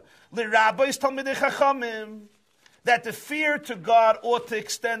elokechatira, l'rabbis talmidei chachamim, that the fear to God ought to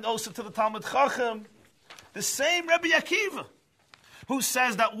extend also to the Talmid Chacham. The same Rabbi Akiva, who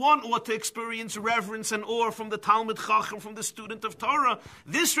says that one ought to experience reverence and awe from the Talmid Chacham, from the student of Torah.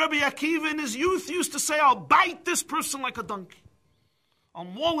 This Rabbi Akiva in his youth used to say, I'll bite this person like a donkey. I'll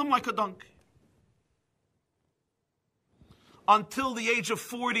maul him like a donkey. Until the age of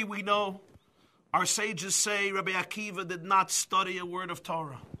 40, we know, our sages say Rabbi Akiva did not study a word of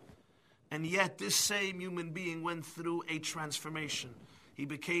Torah. And yet this same human being went through a transformation. He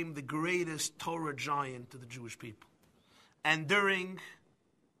became the greatest Torah giant to the Jewish people. And during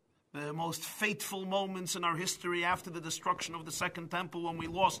the most fateful moments in our history after the destruction of the Second Temple, when we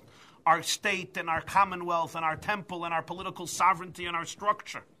lost our state and our commonwealth and our temple and our political sovereignty and our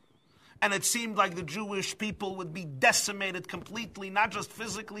structure, and it seemed like the Jewish people would be decimated completely, not just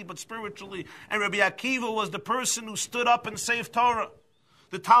physically, but spiritually. And Rabbi Akiva was the person who stood up and saved Torah.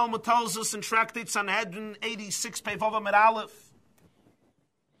 The Talmud tells us in Tractate Sanhedrin 86, Pei Vav Amud Aleph,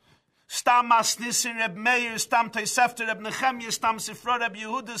 Stam Masnisin Reb Meir, Stam Tosefta Reb Nechemia, Stam Sifra Reb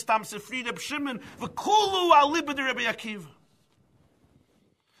Yehuda, Stam Sifri Reb Shimon, V'kulu al libed Rabbi Akiva.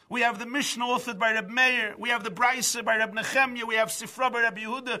 We have the Mishnah authored by Reb Meir. We have the Brisa by Reb Nechemia. We have Sifra by Reb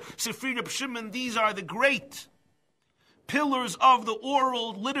Yehuda, Sifri Reb Shimon. These are the great pillars of the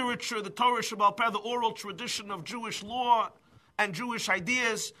oral literature, the Torah Shebaal Peh, the oral tradition of Jewish law and Jewish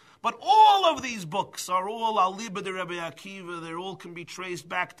ideas. But all of these books are all al libed Rabbi Akiva. They all can be traced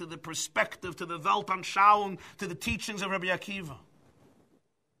back to the perspective, to the Weltanschauung, to the teachings of Rabbi Akiva.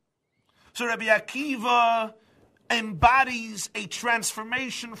 So Rabbi Akiva embodies a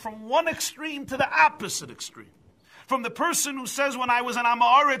transformation from one extreme to the opposite extreme. From the person who says, when I was in Am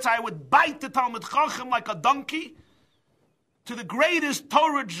Haaretz, I would bite the Talmid Chacham like a donkey, to the greatest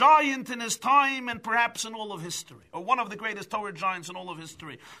Torah giant in his time and perhaps in all of history, or one of the greatest Torah giants in all of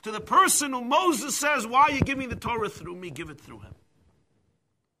history. To the person who Moses says, why are you giving the Torah through me? Give it through him.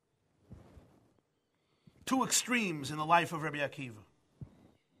 Two extremes in the life of Rabbi Akiva.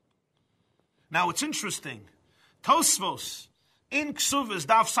 Now it's interesting. Tosfos in Ksuvas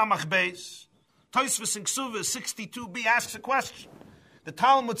Daf Samach Beis, Tosfos in Ksuvas 62b asks a question. The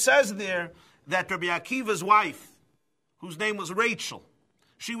Talmud says there that Rabbi Akiva's wife, whose name was Rachel,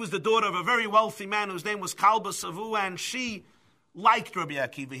 she was the daughter of a very wealthy man whose name was Kalba Savu, and she liked Rabbi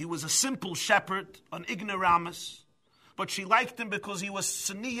Akiva. He was a simple shepherd, an ignoramus, but she liked him because he was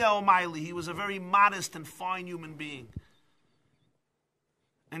Tzniya Omaili. He was a very modest and fine human being.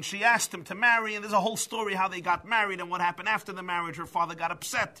 And she asked him to marry, and there's a whole story how they got married and what happened after the marriage. Her father got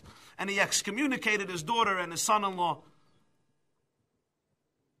upset, and he excommunicated his daughter and his son-in-law.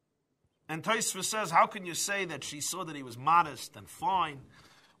 And Tosfos says, how can you say that she saw that he was modest and fine?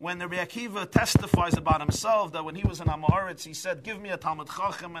 When Rabbi Akiva testifies about himself that when he was in Am Haaretz, he said, give me a Talmid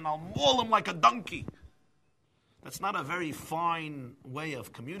Chacham and I'll maul him like a donkey. That's not a very fine way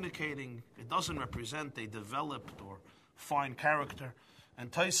of communicating. It doesn't represent a developed or fine character. And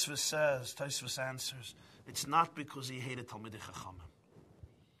Tosfos answers, it's not because he hated Talmidei Chachamim.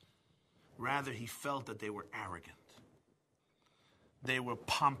 Rather, he felt that they were arrogant. They were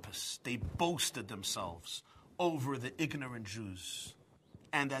pompous. They boasted themselves over the ignorant Jews.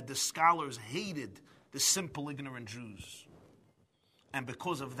 And that the scholars hated the simple, ignorant Jews. And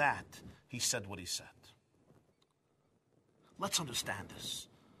because of that, he said what he said. Let's understand this.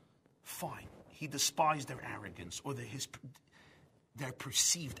 Fine. He despised their arrogance or their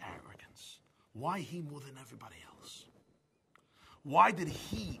perceived arrogance. Why he more than everybody else? Why did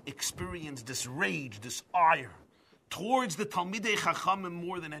he experience this rage, this ire towards the Talmidei Chachamim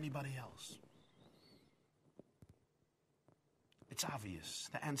more than anybody else? It's obvious.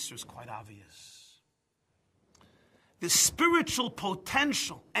 The answer is quite obvious. The spiritual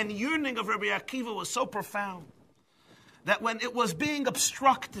potential and yearning of Rabbi Akiva was so profound that when it was being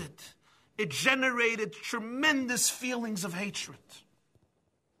obstructed, it generated tremendous feelings of hatred.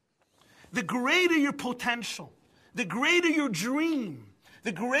 The greater your potential, the greater your dream,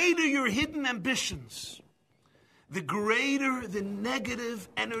 the greater your hidden ambitions, the greater the negative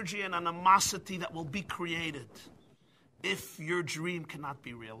energy and animosity that will be created if your dream cannot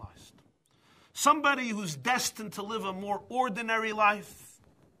be realized. Somebody who's destined to live a more ordinary life,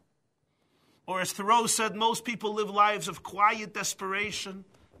 or as Thoreau said, most people live lives of quiet desperation,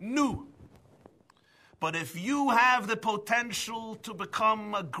 new. But if you have the potential to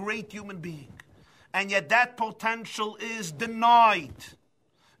become a great human being, and yet that potential is denied,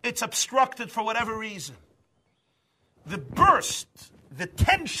 it's obstructed for whatever reason, the burst the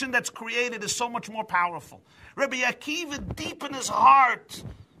tension that's created is so much more powerful. Rabbi Akiva, deep in his heart,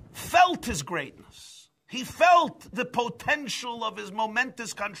 felt his greatness. He felt the potential of his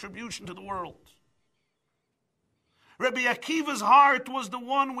momentous contribution to the world. Rabbi Akiva's heart was the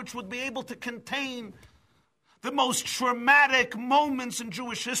one which would be able to contain the most traumatic moments in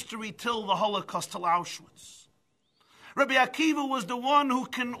Jewish history till the Holocaust, till Auschwitz. Rabbi Akiva was the one who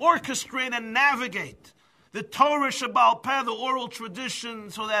can orchestrate and navigate the Torah Shabbal Peh, the oral tradition,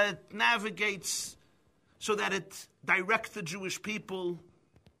 so that it navigates, so that it directs the Jewish people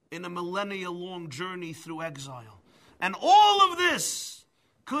in a millennia-long journey through exile. And all of this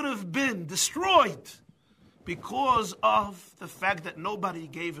could have been destroyed because of the fact that nobody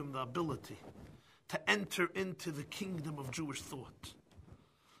gave him the ability to enter into the kingdom of Jewish thought,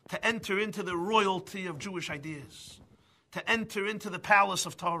 to enter into the royalty of Jewish ideas, to enter into the palace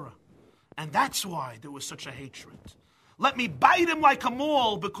of Torah. And that's why there was such a hatred. Let me bite him like a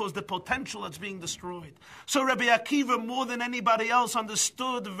maul because the potential that's being destroyed. So Rabbi Akiva, more than anybody else,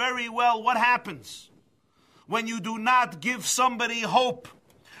 understood very well what happens when you do not give somebody hope,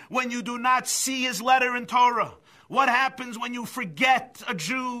 when you do not see his letter in Torah. What happens when you forget a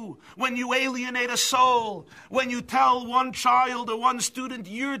Jew, when you alienate a soul, when you tell one child or one student,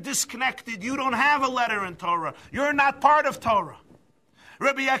 you're disconnected, you don't have a letter in Torah, you're not part of Torah.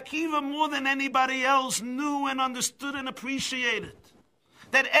 Rabbi Akiva, more than anybody else, knew and understood and appreciated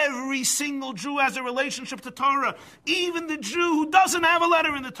that every single Jew has a relationship to Torah, even the Jew who doesn't have a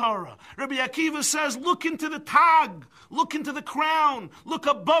letter in the Torah. Rabbi Akiva says, look into the tag, look into the crown, look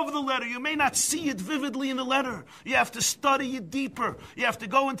above the letter. You may not see it vividly in the letter. You have to study it deeper. You have to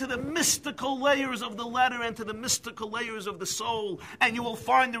go into the mystical layers of the letter and to the mystical layers of the soul, and you will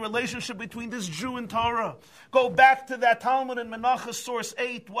find the relationship between this Jew and Torah. Go back to that Talmud in Menachos, source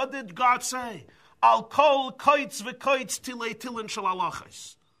 8. What did God say? Al kol koitz v'koitz tilei tilin shel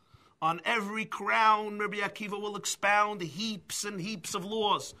halachos. On every crown, Rabbi Akiva will expound heaps and heaps of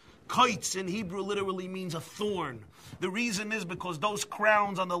laws. Koitz in Hebrew literally means a thorn. The reason is because those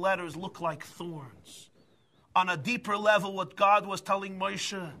crowns on the letters look like thorns. On a deeper level, what God was telling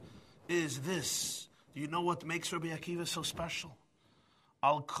Moshe is this. Do you know what makes Rabbi Akiva so special?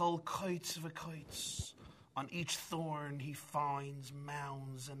 Al kol koitz v'koitz. On each thorn, he finds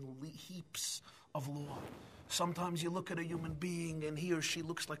mounds and heaps of law. Sometimes you look at a human being and he or she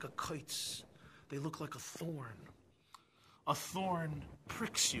looks like a koitz. They look like a thorn. A thorn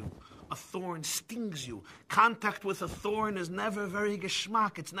pricks you. A thorn stings you. Contact with a thorn is never very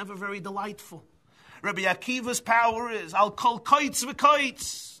geschmack. It's never very delightful. Rabbi Akiva's power is al kol koitz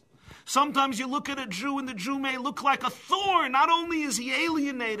v'koitz. Sometimes you look at a Jew and the Jew may look like a thorn. Not only is he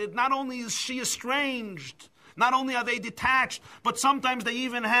alienated, not only is she estranged, not only are they detached, but sometimes they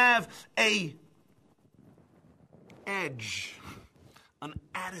even have a edge, an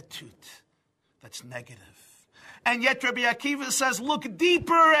attitude that's negative. And yet Rabbi Akiva says, look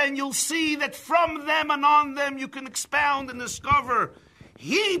deeper and you'll see that from them and on them you can expound and discover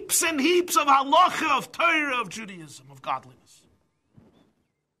heaps and heaps of halacha, of Torah, of Judaism, of godliness.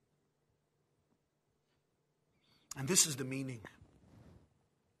 And this is the meaning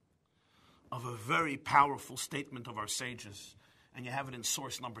of a very powerful statement of our sages. And you have it in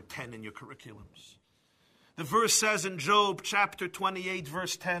source number 10 in your curriculums. The verse says in Job chapter 28,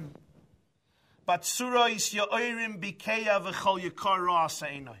 verse 10, God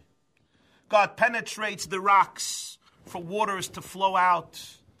penetrates the rocks for waters to flow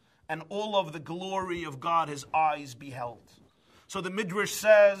out, and all of the glory of God his eyes beheld. So the Midrash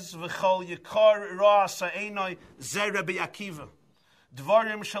says, V'chol yikar ra'asa einoi ze Rabbi Akiva.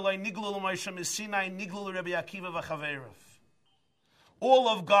 Dvarim shalai niglu l'Moshe Sinai niglu Rabbi Akiva v'chaveirav. All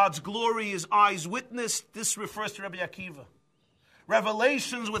of God's glory his eyes witnessed. This refers to Rabbi Akiva.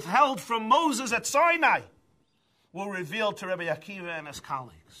 Revelations withheld from Moses at Sinai were revealed to Rabbi Akiva and his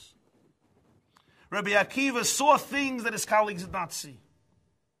colleagues. Rabbi Akiva saw things that his colleagues did not see.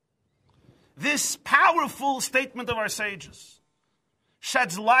 This powerful statement of our sages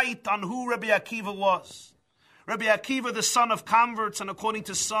sheds light on who Rabbi Akiva was. Rabbi Akiva, the son of converts, and according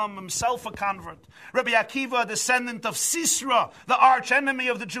to some, himself a convert. Rabbi Akiva, a descendant of Sisera, the arch enemy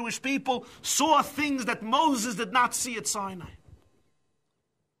of the Jewish people, saw things that Moses did not see at Sinai.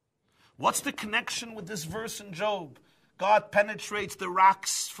 What's the connection with this verse in Job? God penetrates the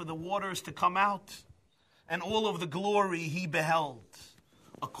rocks for the waters to come out, and all of the glory he beheld.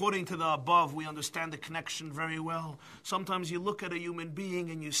 According to the above, we understand the connection very well. Sometimes you look at a human being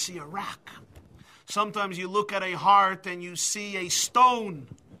and you see a rock. Sometimes you look at a heart and you see a stone.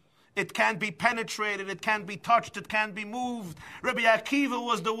 It can't be penetrated, it can't be touched, it can't be moved. Rabbi Akiva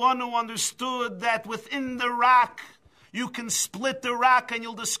was the one who understood that within the rock You can split the rock and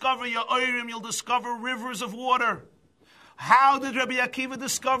you'll discover Ya'orim, you'll discover rivers of water. How did Rabbi Akiva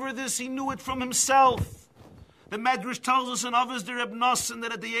discover this? He knew it from himself. The Medrash tells us in Avos de Reb Nosson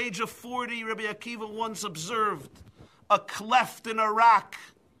that at the age of 40, Rabbi Akiva once observed a cleft in a rock,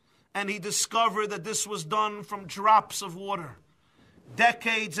 and he discovered that this was done from drops of water.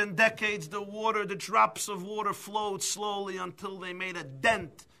 Decades and decades, the drops of water flowed slowly until they made a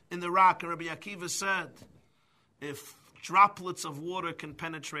dent in the rock. And Rabbi Akiva said, if droplets of water can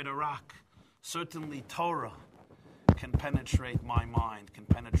penetrate a rock, certainly Torah can penetrate my mind, can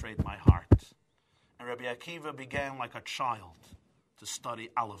penetrate my heart. And Rabbi Akiva began like a child to study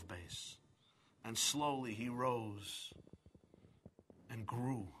Aleph Beis. And slowly he rose and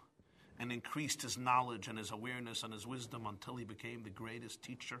grew and increased his knowledge and his awareness and his wisdom until he became the greatest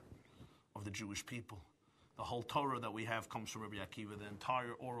teacher of the Jewish people. The whole Torah that we have comes from Rabbi Akiva. The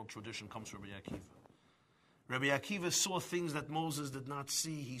entire oral tradition comes from Rabbi Akiva. Rabbi Akiva saw things that Moses did not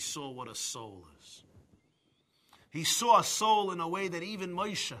see. He saw what a soul is. He saw a soul in a way that even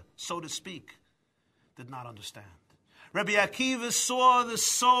Moshe, so to speak, did not understand. Rabbi Akiva saw the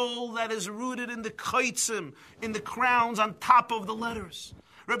soul that is rooted in the kaitzim, in the crowns on top of the letters.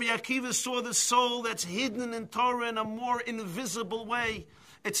 Rabbi Akiva saw the soul that's hidden in Torah in a more invisible way.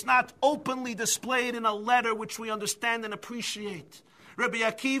 It's not openly displayed in a letter which we understand and appreciate. Rabbi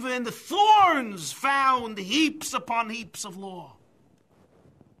Akiva in the thorns found heaps upon heaps of law.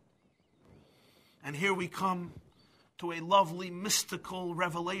 And here we come to a lovely mystical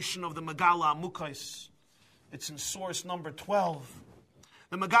revelation of the Megala Amukos. It's in source number 12.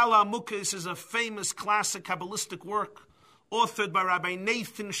 The Megala Amukos is a famous classic Kabbalistic work authored by Rabbi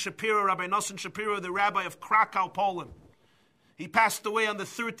Nathan Shapiro, Rabbi Nosson Shapiro, the rabbi of Krakow, Poland. He passed away on the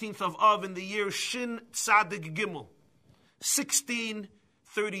 13th of Av in the year Shin Tzadik Gimel,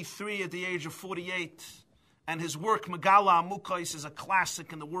 1633 at the age of 48. And his work, Megala Amukos, is a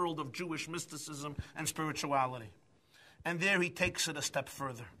classic in the world of Jewish mysticism and spirituality. And there he takes it a step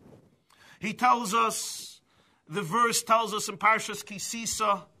further. He tells us, the verse tells us in Parshas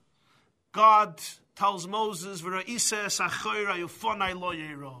Kisisa, God tells Moses,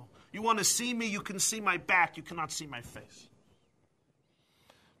 you want to see me, you can see my back, you cannot see my face.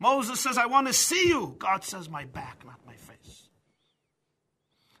 Moses says, I want to see you. God says, my back, not my face.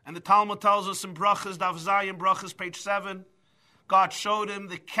 And the Talmud tells us in Brachas, Daf Zayin, Brachas, page 7, God showed him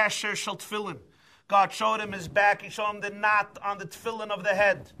the kesher shel tefillin. God showed him his back. He showed him the knot on the tefillin of the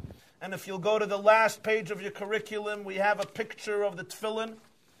head. And if you'll go to the last page of your curriculum, we have a picture of the tefillin.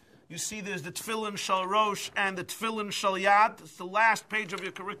 You see there's the tefillin shel rosh and the tefillin shel yad. It's the last page of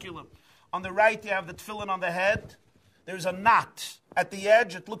your curriculum. On the right, you have the tefillin on the head. There's a knot at the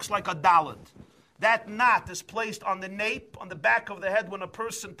edge. It looks like a dalet. That knot is placed on the nape, on the back of the head, when a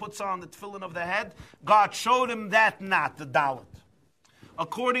person puts on the tefillin of the head. God showed him that knot, the dalet.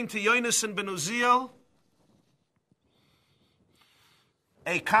 According to Yonasan ben Uziel,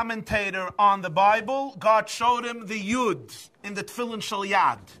 a commentator on the Bible, God showed him the yud in the tefillin shel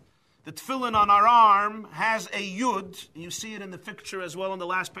yad. The tefillin on our arm has a yud. You see it in the picture as well on the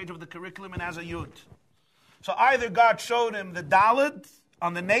last page of the curriculum, and has a yud. So either God showed him the dalet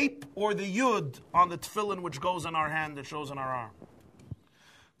on the nape or the yud on the tefillin which goes on our hand, that shows on our arm.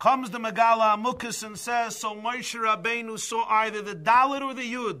 Comes the Megala Amukos and says, so Moshe Rabbeinu saw either the dalet or the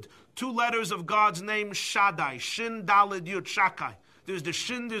yud, two letters of God's name, Shaddai, Shin, Dalet, Yud, Shakai. There's the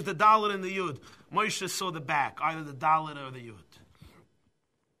Shin, there's the dalet, and the yud. Moshe saw the back, either the dalet or the yud.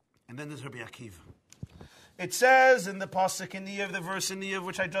 And then there's Rabbi Akiva. It says in the pasuk in the verse in the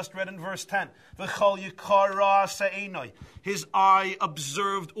which I just read in verse 10, V'chol yikar ra'asa einoi. His eye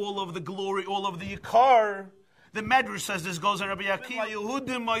observed all of the glory, all of the yikar. The Medrash says this goes on Rabbi Akiva.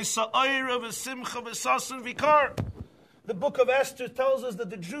 The book of Esther tells us that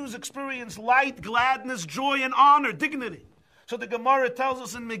the Jews experience light, gladness, joy, and honor, dignity. So the Gemara tells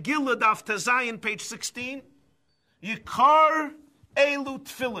us in Megillah, Daf Tazayin, page 16, Yikar elu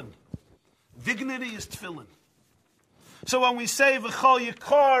tefillin. Dignity is tefillin. So when we say V'chol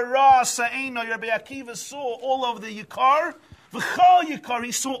Yikar Ra'asa Einoi, Rabbi Akiva saw all of the Yikar. V'chol Yikar,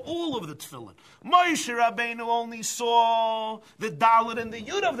 he saw all of the tefillin. Moshe Rabbeinu only saw the dalet and the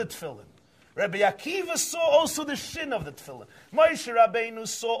yud of the tefillin. Rabbi Akiva saw also the shin of the tefillin. Moshe Rabbeinu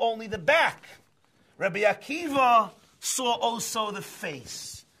saw only the back. Rabbi Akiva saw also the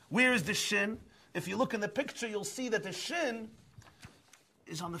face. Where is the shin? If you look in the picture, you'll see that the shin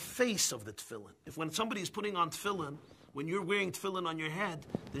is on the face of the tefillin. If when somebody is putting on tefillin, when you're wearing tefillin on your head,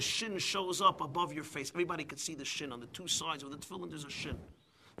 the shin shows up above your face. Everybody can see the shin on the two sides of the tefillin. There's a shin.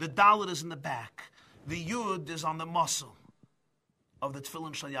 The dalet is in the back. The yud is on the muscle of the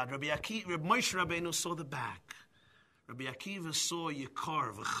tefillin shel yad. Rabbi Moshe Rabbeinu saw the back. Rabbi Akiva saw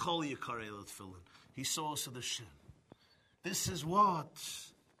Yikar, v'chol Yikar el tefillin. He saw also the shin. This is what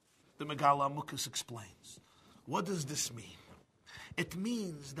the Megala Amukas explains. What does this mean? It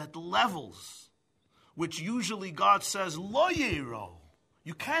means that levels, which usually God says, lo yero,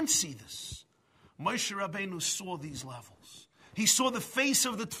 you can't see this. Moshe Rabbeinu saw these levels. He saw the face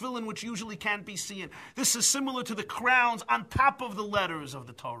of the tefillin, which usually can't be seen. This is similar to the crowns on top of the letters of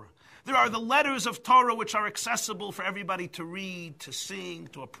the Torah. There are the letters of Torah which are accessible for everybody to read, to sing,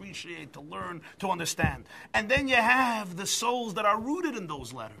 to appreciate, to learn, to understand. And then you have the souls that are rooted in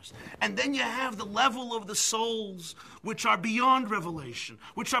those letters. And then you have the level of the souls which are beyond revelation,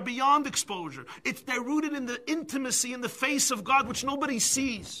 which are beyond exposure. They're rooted in the intimacy, in the face of God, which nobody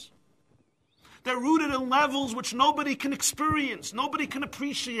sees. They're rooted in levels which nobody can experience, nobody can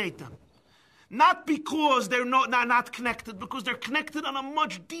appreciate them. Not because they're not connected, because they're connected on a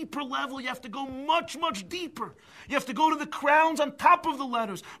much deeper level. You have to go much, much deeper. You have to go to the crowns on top of the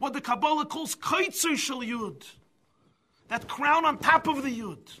letters, what the Kabbalah calls Kaitzer Shel Yud. That crown on top of the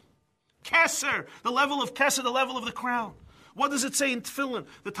Yud. Keser, the level of Keser, the level of the crown. What does it say in Tefillin?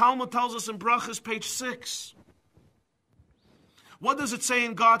 The Talmud tells us in Brachas, page 6. What does it say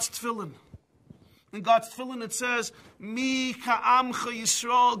in God's Tefillin? In God's Tefillin it says, Mi ka'amcha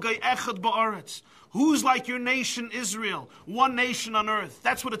Yisrael gai echad ba'aretz. Who's like your nation Israel? One nation on earth.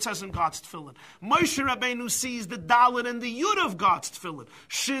 That's what it says in God's Tefillin. Moshe Rabbeinu sees the Dalet and the Yud of God's Tefillin.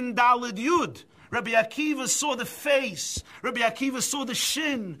 Shin Dalet Yud. Rabbi Akiva saw the face. Rabbi Akiva saw the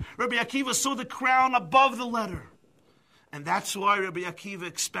shin. Rabbi Akiva saw the crown above the letter. And that's why Rabbi Akiva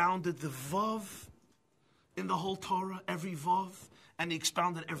expounded the Vav in the whole Torah, every Vav, and he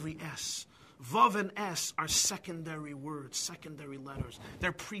expounded every S. Vav and S are secondary words, secondary letters.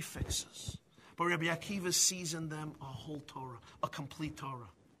 They're prefixes. But Rabbi Akiva sees in them a whole Torah, a complete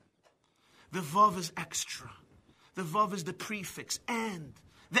Torah. The Vav is extra. The Vav is the prefix. And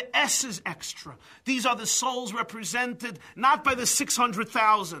the S is extra. These are the souls represented not by the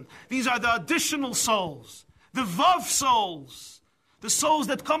 600,000. These are the additional souls. The Vav souls. The souls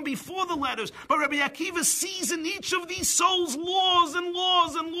that come before the letters. But Rabbi Akiva sees in each of these souls laws and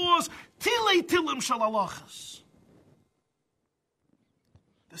laws and laws. Tilei tilim shalalachas.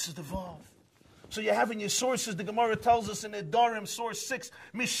 This is the Vav. So you have in your sources, the Gemara tells us in Edarim, source 6,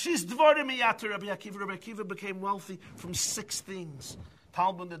 Mishis dvarim miyater Rabbi Akiva. Rabbi Akiva became wealthy from 6 things.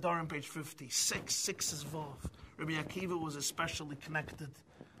 Talmud Edarim, page 50. 6 is Vav. Rabbi Akiva was especially connected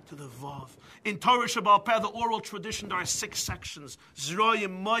to the Vav. In Torah Shabbal Peh, the oral tradition, there are 6 sections.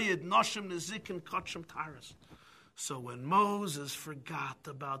 Zroyim, Moyed, Noshim, Nezikin, Kachim, Taras. So when Moses forgot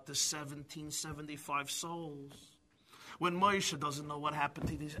about the 1775 souls, when Moshe doesn't know what happened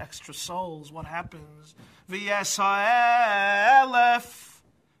to these extra souls, what happens? V'es ha'elef.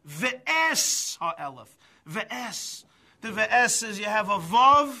 V'es ha'elef. V'es. The v'es is you have a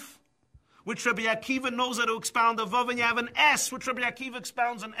Vav, which Rabbi Akiva knows how to expound a Vav, and you have an S, which Rabbi Akiva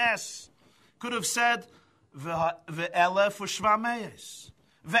expounds an S. Could have said, Ve'elef u'shvameyes.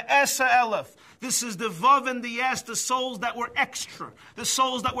 Ve'es ha'elef. This is the Vav and the S, the souls that were extra, the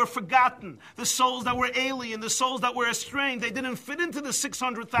souls that were forgotten, the souls that were alien, the souls that were estranged. They didn't fit into the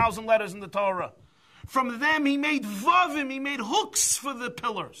 600,000 letters in the Torah. From them he made Vavim, he made hooks for the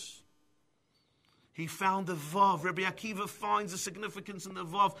pillars. He found the Vav. Rabbi Akiva finds the significance in the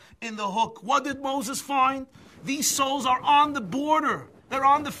Vav, in the hook. What did Moses find? These souls are on the border. They're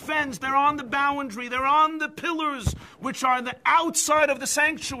on the fence. They're on the boundary. They're on the pillars, which are the outside of the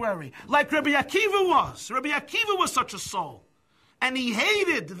sanctuary. Like Rabbi Akiva was. Rabbi Akiva was such a soul. And he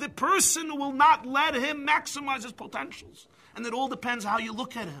hated the person who will not let him maximize his potentials. And it all depends how you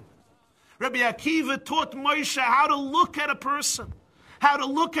look at him. Rabbi Akiva taught Moshe how to look at a person. How to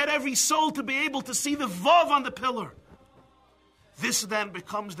look at every soul to be able to see the Vav on the pillar. This then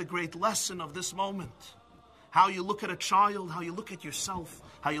becomes the great lesson of this moment. How you look at a child, how you look at yourself,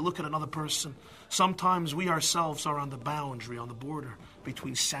 how you look at another person. Sometimes we ourselves are on the boundary, on the border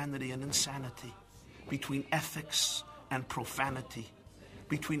between sanity and insanity, between ethics and profanity,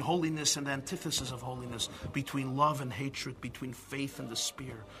 between holiness and the antithesis of holiness, between love and hatred, between faith and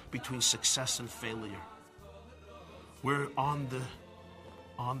despair, between success and failure. We're on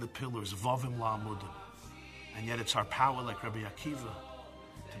the pillars, Vavim La'amudim. And yet it's our power, like Rabbi Akiva,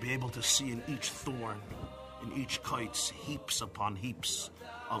 to be able to see in each thorn, in each kites, heaps upon heaps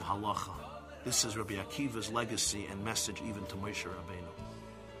of halacha. This is Rabbi Akiva's legacy and message even to Moshe Rabbeinu.